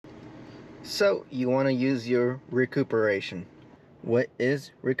So you want to use your recuperation. What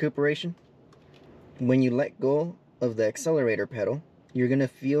is recuperation? When you let go of the accelerator pedal, you're going to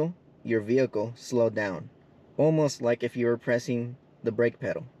feel your vehicle slow down, almost like if you were pressing the brake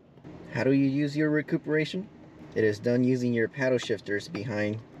pedal. How do you use your recuperation? It is done using your paddle shifters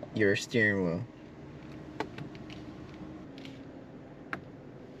behind your steering wheel.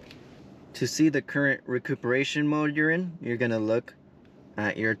 To see the current recuperation mode you're in, you're going to look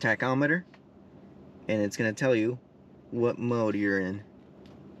at your tachometer, and it's going to tell you what mode you're in.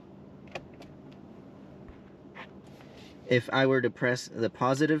 If I were to press the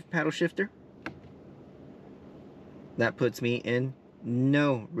positive paddle shifter, that puts me in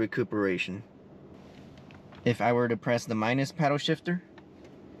no recuperation. If I were to press the minus paddle shifter,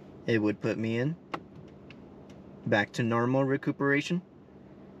 it would put me in back to normal recuperation.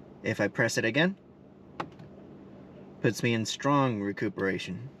 If I press it again, puts me in strong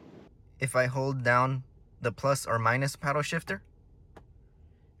recuperation. If I hold down the plus or minus paddle shifter,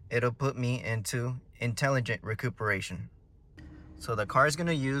 it'll put me into intelligent recuperation. So the car is going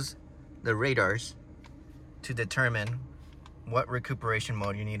to use the radars to determine what recuperation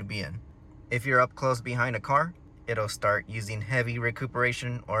mode you need to be in. If you're up close behind a car, it'll start using heavy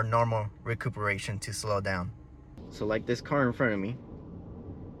recuperation or normal recuperation to slow down. So like this car in front of me,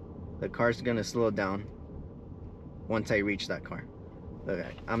 the car's gonna slow down once I reach that car.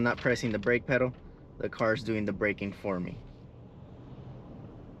 Okay, I'm not pressing the brake pedal, the car's doing the braking for me.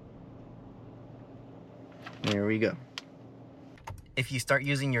 There we go. If you start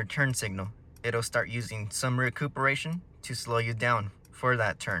using your turn signal, it'll start using some recuperation to slow you down for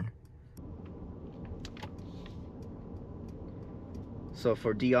that turn. So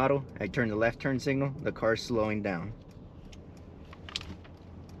for D-Auto, I turn the left turn signal, the car's slowing down.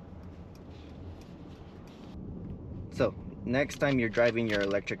 So next time you're driving your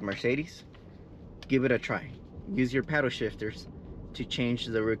electric Mercedes, give it a try. Use your paddle shifters to change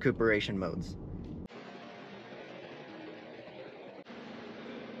the recuperation modes.